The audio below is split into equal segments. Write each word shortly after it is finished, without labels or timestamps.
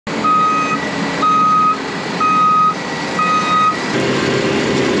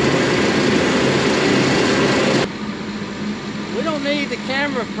don't need the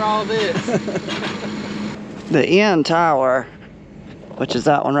camera for all this. The end tower, which is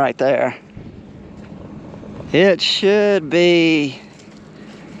that one right there, it should be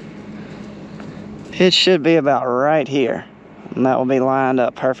about right here, and that will be lined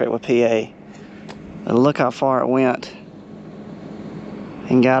up perfect with PA. But look how far it went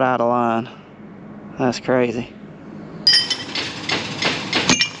and got out of line. That's crazy.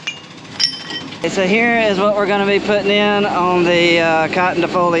 Okay, so here is what we're going to be putting in on the cotton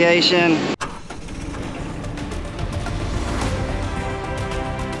defoliation.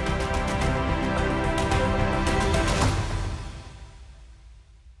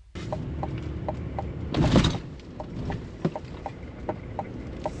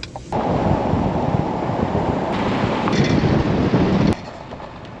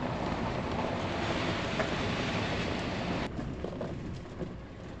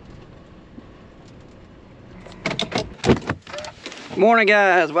 Morning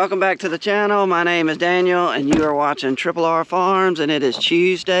guys, welcome back to the channel. My name is Daniel and you are watching Triple R Farms, and it is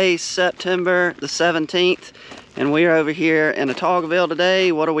Tuesday, September the 17th, and we are over here in Autaugaville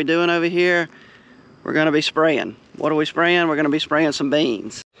today. What are we doing over here? We're going to be spraying. What are we spraying? We're going to be spraying some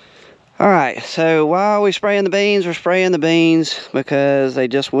beans. Alright, so why are we spraying the beans? We're spraying the beans because they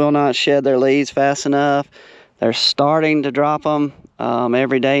just will not shed their leaves fast enough. They're starting to drop them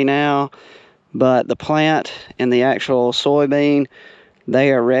every day now. But the plant and the actual soybean,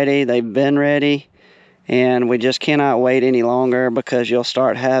 they are ready. They've been ready. And we just cannot wait any longer, because you'll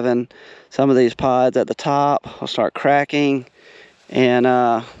start having some of these pods at the top will start cracking. And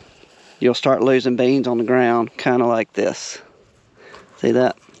you'll start losing beans on the ground, kind of like this. See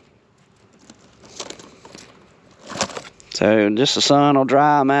that? So just the sun will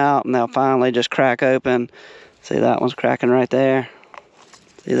dry them out and they'll finally just crack open. See, that one's cracking right there.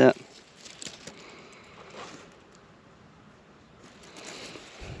 See that?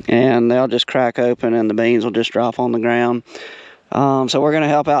 And they'll just crack open and the beans will just drop on the ground. So we're going to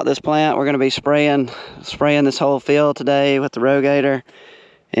help out this plant. We're going to be spraying this whole field today with the Rogator,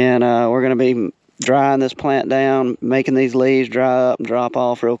 and we're going to be drying this plant down, making these leaves dry up and drop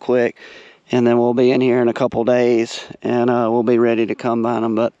off real quick, and then we'll be in here in a couple days and we'll be ready to combine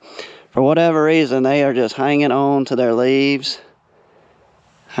them. But for whatever reason, they are just hanging on to their leaves.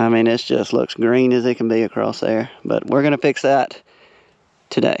 I mean, it just looks green as it can be across there, but we're going to fix that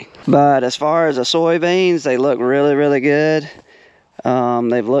today. But as far as the soybeans, they look really, really good.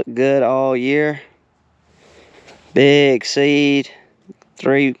 They've looked good all year. Big seed,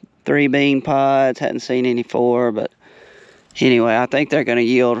 three bean pods. Hadn't seen any 4, but anyway, I think they're going to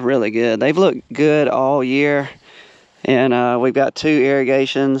yield really good. They've looked good all year, and we've got 2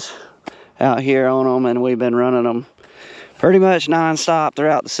 irrigations out here on them, and we've been running them pretty much non-stop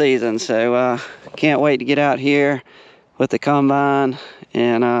throughout the season. So can't wait to get out here with the combine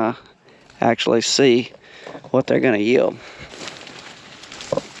and actually see what they're going to yield.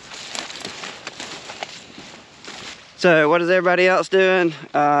 So what is everybody else doing?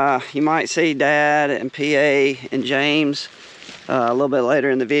 You might see Dad and PA and James a little bit later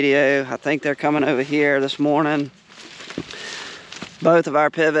in the video. I think they're coming over here this morning. Both of our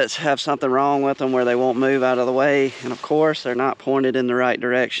pivots have something wrong with them where they won't move out of the way, and of course they're not pointed in the right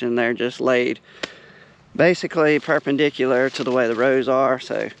direction. They're just laid basically perpendicular to the way the rows are.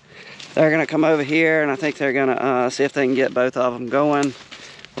 So they're going to come over here, and I think they're going to see if they can get both of them going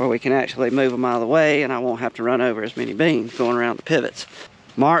where we can actually move them out of the way, and I won't have to run over as many beans going around the pivots.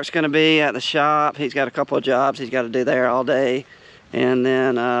 Mark's going to be at the shop. He's got a couple of jobs he's got to do there all day, and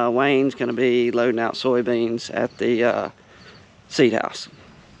then Wayne's going to be loading out soybeans at the seed house.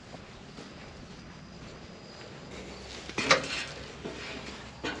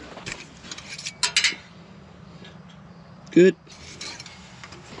 Good.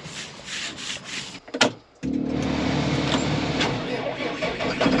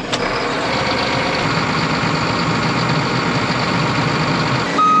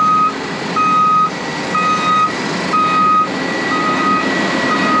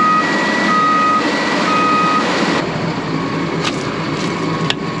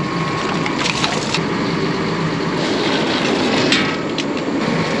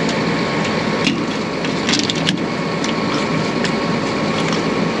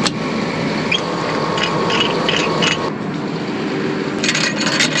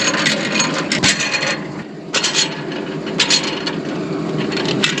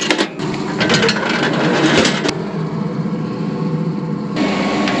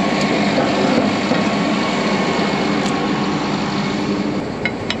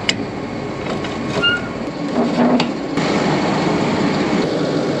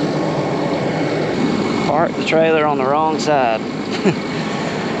 Parked the trailer on the wrong side.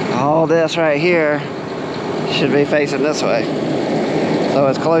 All this right here should be facing this way, so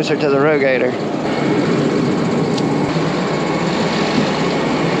it's closer to the rogator.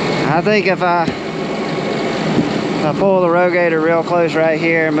 I think if I pull the rogator real close right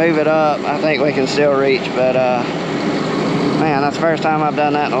here and move it up, I think we can still reach, but man, that's the first time I've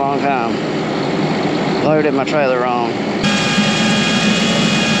done that in a long time. Loaded my trailer wrong.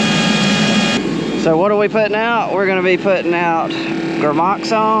 So what are we putting out? We're gonna be putting out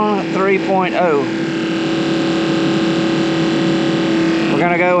Gramoxone 3.0. We're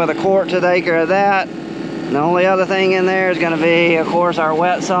gonna go with 1/4 to the acre of that. And the only other thing in there is gonna be, of course, our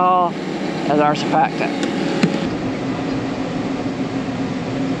wet saw as our surfactant.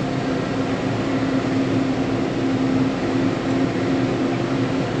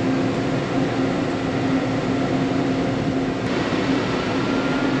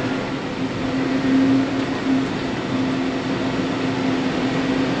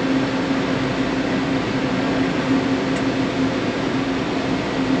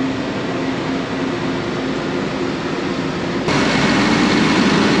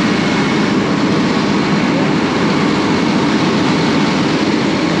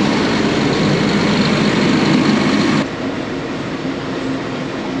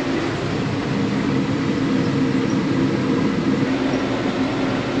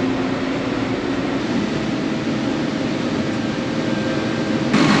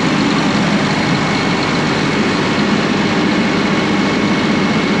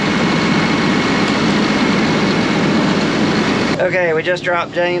 Okay, we just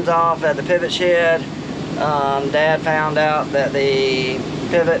dropped James off at the pivot shed. Dad found out that the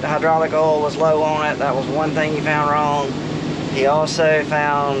pivot hydraulic oil was low on it. That was one thing he found wrong. He also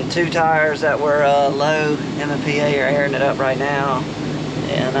found 2 tires that were low. Him and PA are airing it up right now.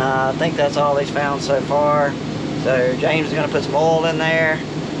 And I think that's all he's found so far. So James is going to put some oil in there,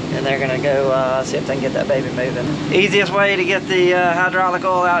 and they're going to go see if they can get that baby moving. Easiest way to get the hydraulic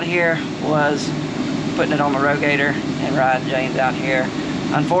oil out here was putting it on the rogator and riding James out here.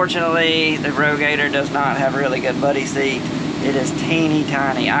 Unfortunately, the rogator does not have really good buddy seat. It is teeny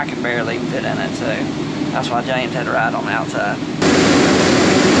tiny. I can barely fit in it, so that's why James had to ride on the outside.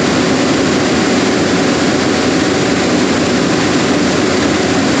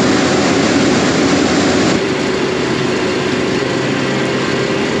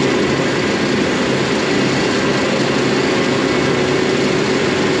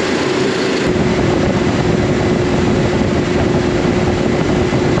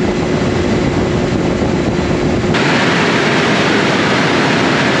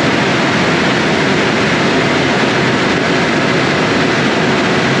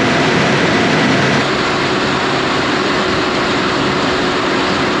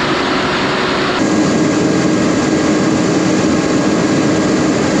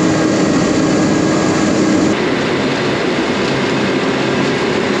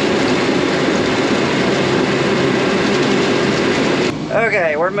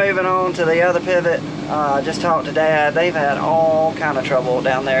 Okay, we're moving on to the other pivot. Just talked to Dad. They've had all kind of trouble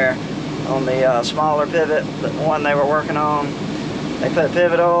down there on the smaller pivot, the one they were working on. They put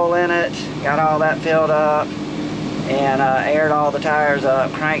pivot oil in it, got all that filled up, and aired all the tires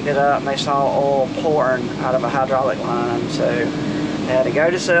up, cranked it up, and they saw oil pouring out of a hydraulic line. So they had to go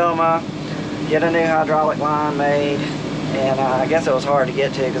to Selma, get a new hydraulic line made, and I guess it was hard to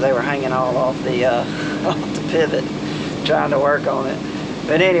get to because they were hanging all off the, off the pivot trying to work on it.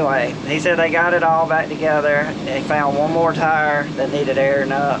 But anyway, he said they got it all back together. They found one more tire that needed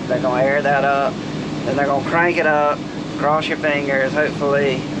airing up. They're going to air that up, then they're going to crank it up. Cross your fingers,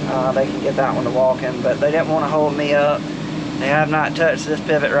 hopefully they can get that one to walking. But they didn't want to hold me up. They have not touched this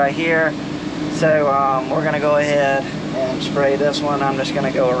pivot right here, so we're going to go ahead and spray this one. I'm just going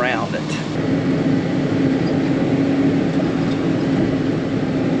to go around it.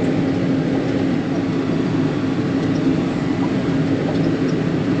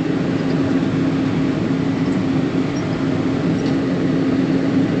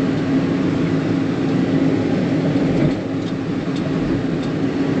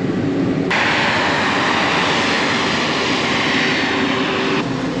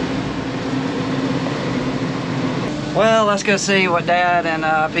 Well, let's go see what Dad and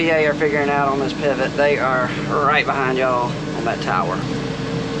PA are figuring out on this pivot. They are right behind y'all on that tower.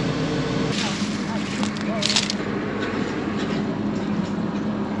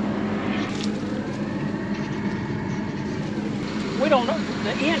 We don't know.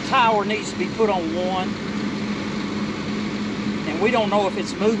 The end tower needs to be put on one, and we don't know if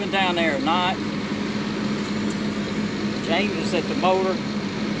it's moving down there or not. James is at the motor.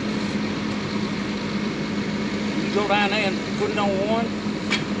 You You go down there and put it on one.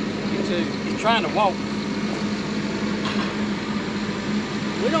 He's trying to walk.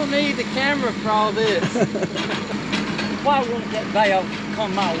 We don't need the camera for all this. Why wouldn't that valve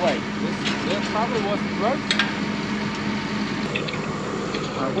come my way? That's probably what's broke.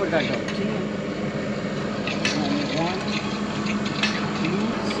 All right, where did I go? 10. 1,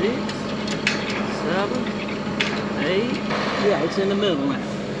 6, 7, 8. Yeah, it's in the middle now.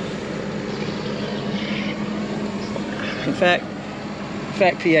 In fact,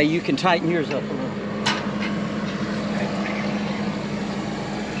 PA, you can tighten yours up a little.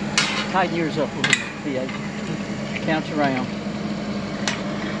 Tighten yours up a little, PA. Count around.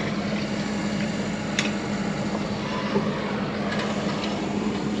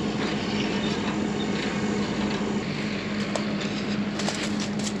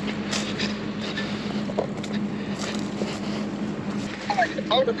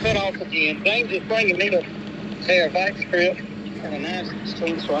 Motor cut off again. James is bringing me a pair of vac strips and a nice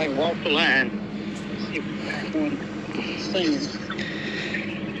tool so I can walk the line. See if one thing.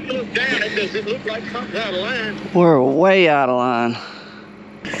 Look down, does it look like something's out of line? We're way out of line.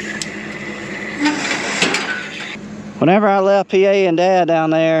 Whenever I left PA and Dad down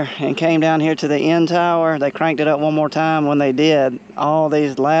there and came down here to the end tower, they cranked it up one more time. When they did, all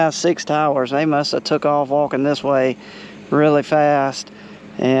these last 6 towers, they must have took off walking this way really fast,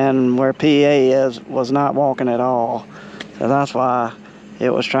 and where PA is was not walking at all. So that's why it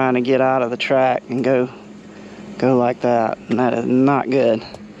was trying to get out of the track and go like that, and that is not good.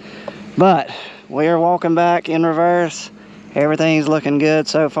 But we are walking back in reverse. Everything's looking good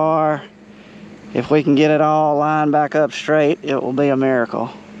so far. If we can get it all lined back up straight, it will be a miracle.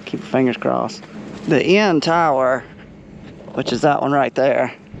 Keep your fingers crossed. The end tower, which is that one right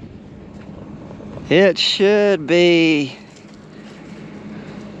there, it should be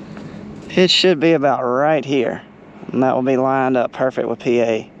about right here, and that will be lined up perfect with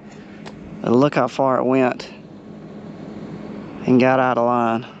PA. But look how far it went and got out of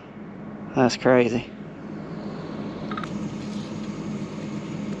line. That's crazy.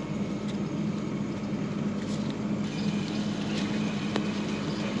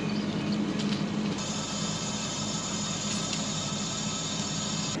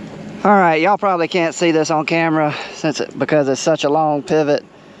 All right, y'all probably can't see this on camera because it's such a long pivot,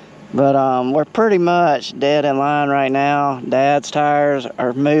 but we're pretty much dead in line right now. Dad's tires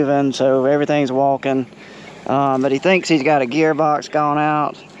are moving, so everything's walking, but he thinks he's got a gearbox gone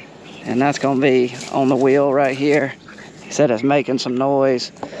out, and that's gonna be on the wheel right here. He said it's making some noise.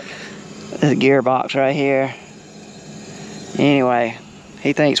 This gearbox right here. Anyway,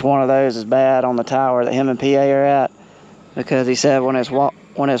 he thinks one of those is bad on the tower that him and PA are at, because he said when it's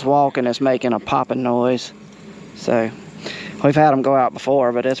walking, it's making a popping noise. So we've had them go out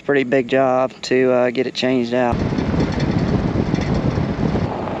before, but it's a pretty big job to get it changed out.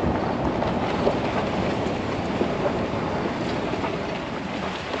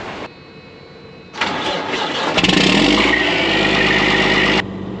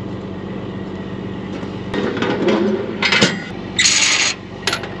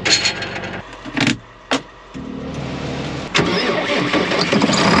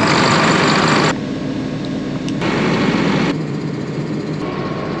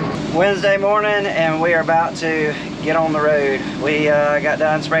 Wednesday morning, and we are about to get on the road. We got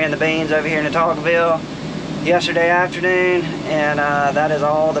done spraying the beans over here in Nautauquaville yesterday afternoon, and that is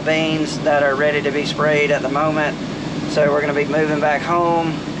all the beans that are ready to be sprayed at the moment. So we're going to be moving back home,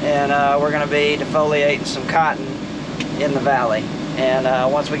 and we're going to be defoliating some cotton in the valley.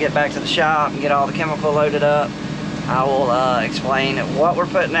 And once we get back to the shop and get all the chemical loaded up, I will explain what we're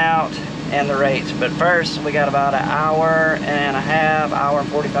putting out and the rates. But first, we got about an hour and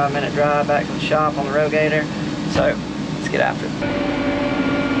 45-minute drive back to the shop on the Rogator. So let's get after it.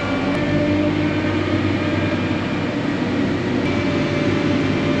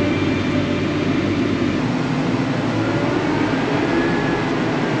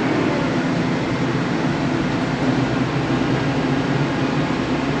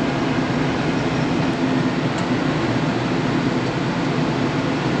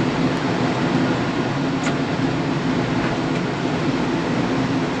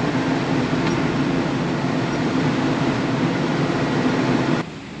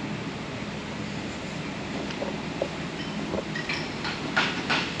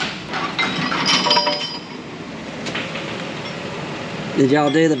 Did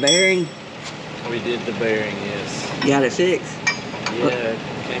y'all do the bearing? We did the bearing, yes. Got it fixed? Yeah, it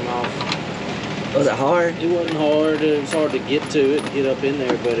came off. Was it hard? It wasn't hard. It was hard to get to it, get up in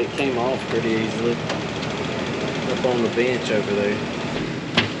there, but it came off pretty easily. Up on the bench over there.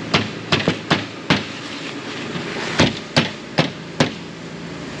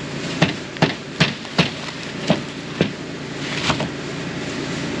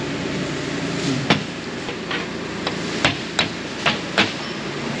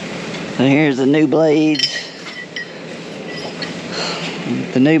 So here's the new blades.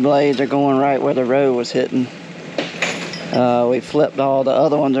 The new blades are going right where the road was hitting. We flipped all the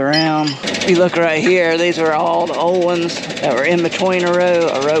other ones around. If you look right here, these are all the old ones that were in between a row.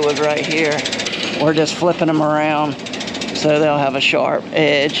 A row was right here. We're just flipping them around so they'll have a sharp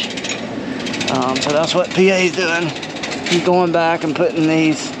edge. So that's what PA's doing. He's going back and putting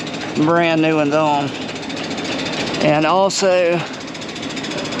these brand new ones on. And also,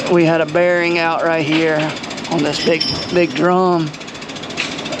 we had a bearing out right here on this big drum.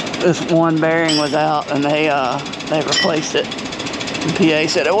 This one bearing was out, and they replaced it. And PA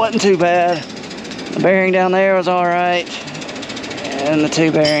said it wasn't too bad. The bearing down there was all right, and the two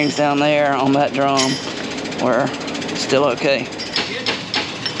bearings down there on that drum were still okay.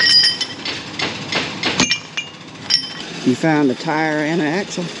 You found a tire and an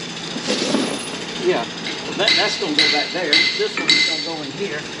axle? Yeah, well, that's gonna go back there. This one's gonna go in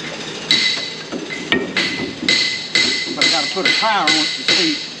here. But I gotta put a tire on it to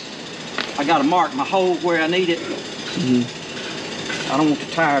see. I gotta mark my hole where I need it. I don't want the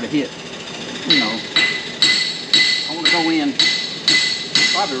tire to hit, you know. I want to go in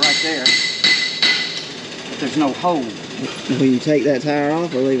probably right there, but there's no hole. Will you take that tire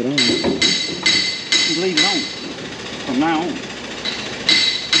off or leave it on? You leave it on from now on.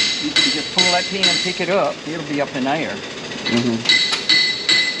 You can just pull that pin, pick it up, it'll be up in the air.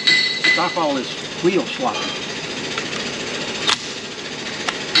 Stop all this wheel swapping.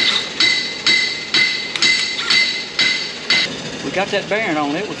 We got that bearing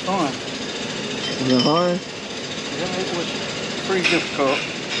on, it was fun. Was it hard? Yeah, it was pretty difficult.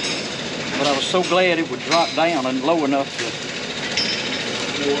 But I was so glad it would drop down and low enough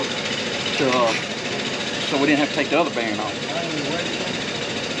so we didn't have to take the other bearing off.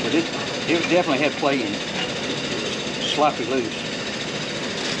 But it definitely had play in it. Sloppy loose.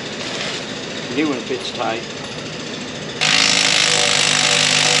 The new one fits tight.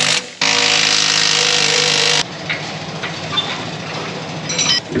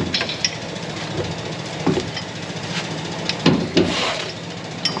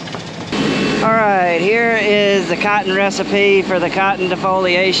 Alright, here is the cotton recipe for the cotton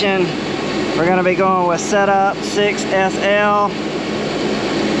defoliation. We're going to be going with Setup 6SL.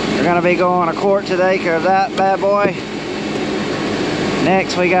 We're going to be going a quart to the acre of that bad boy.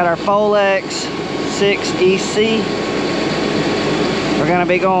 Next we got our Folex 6EC. We're going to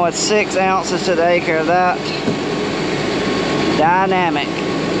be going with 6 ounces to the acre of that. Dynamic.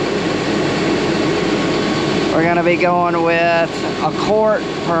 We're going to be going with a quart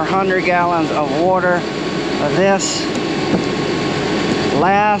per 100 gallons of water of this.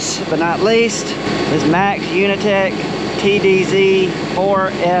 Last but not least is Max Unitech TDZ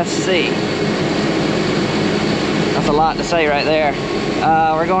 4SC. That's a lot to say right there.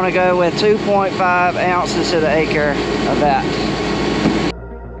 We're going to go with 2.5 ounces to the acre of that.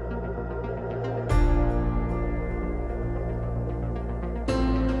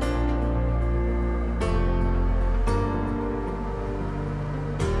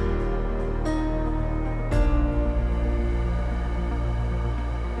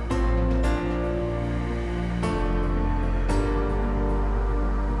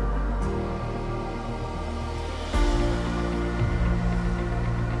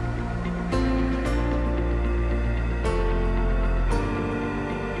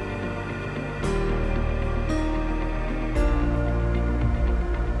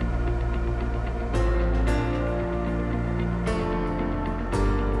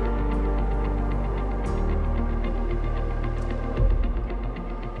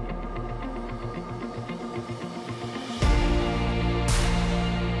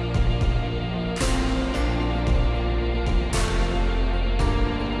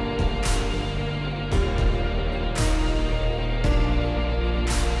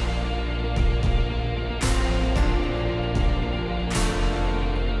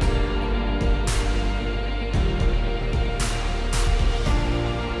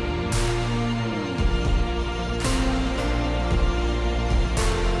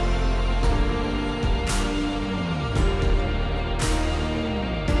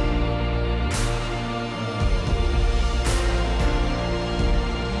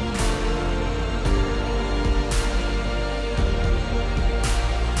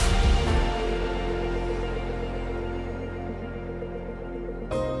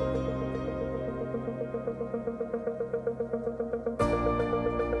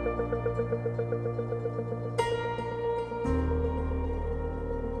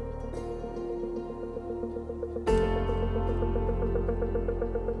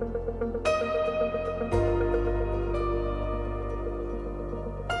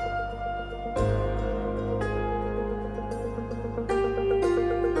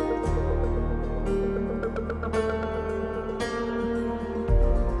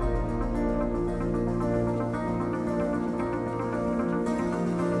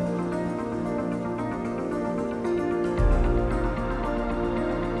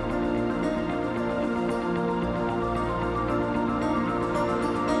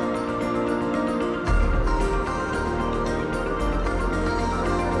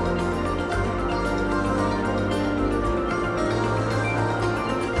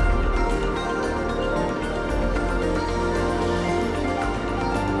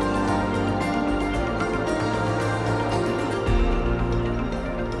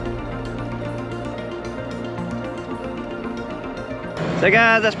 So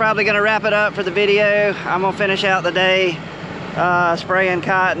guys, that's probably gonna wrap it up for the video. I'm gonna finish out the day spraying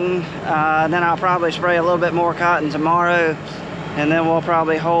cotton. Then I'll probably spray a little bit more cotton tomorrow, and then we'll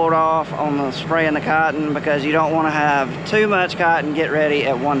probably hold off on the spraying the cotton, because you don't want to have too much cotton get ready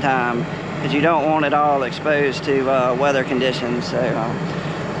at one time, because you don't want it all exposed to weather conditions. So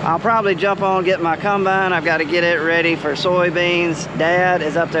I'll probably jump on, get my combine. I've got to get it ready for soybeans. Dad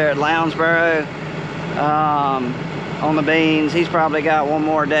is up there at Lounsboro on the beans. He's probably got one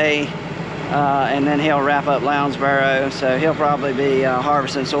more day, and then he'll wrap up Lounsboro. So he'll probably be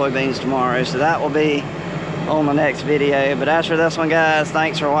harvesting soybeans tomorrow. So that will be on the next video. But as for this one, guys,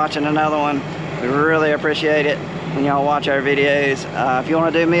 thanks for watching another one. We really appreciate it when y'all watch our videos. If you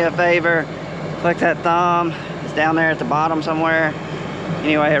want to do me a favor, click that thumb. It's down there at the bottom somewhere.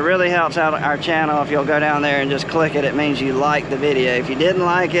 Anyway, it really helps out our channel if you'll go down there and just click it. It means you like the video. If you didn't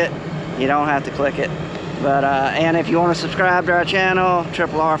like it, you don't have to click it. But and if you want to subscribe to our channel,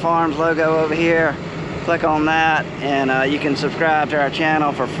 Triple R Farms logo over here, click on that, and you can subscribe to our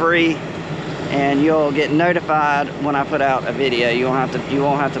channel for free, and you'll get notified when I put out a video. You won't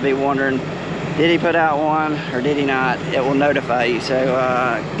have to be wondering, did he put out one or did he not? It will notify you. So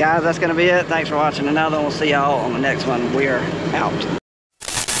guys, that's gonna be it. Thanks for watching another one. We'll see y'all on the next one. We're out.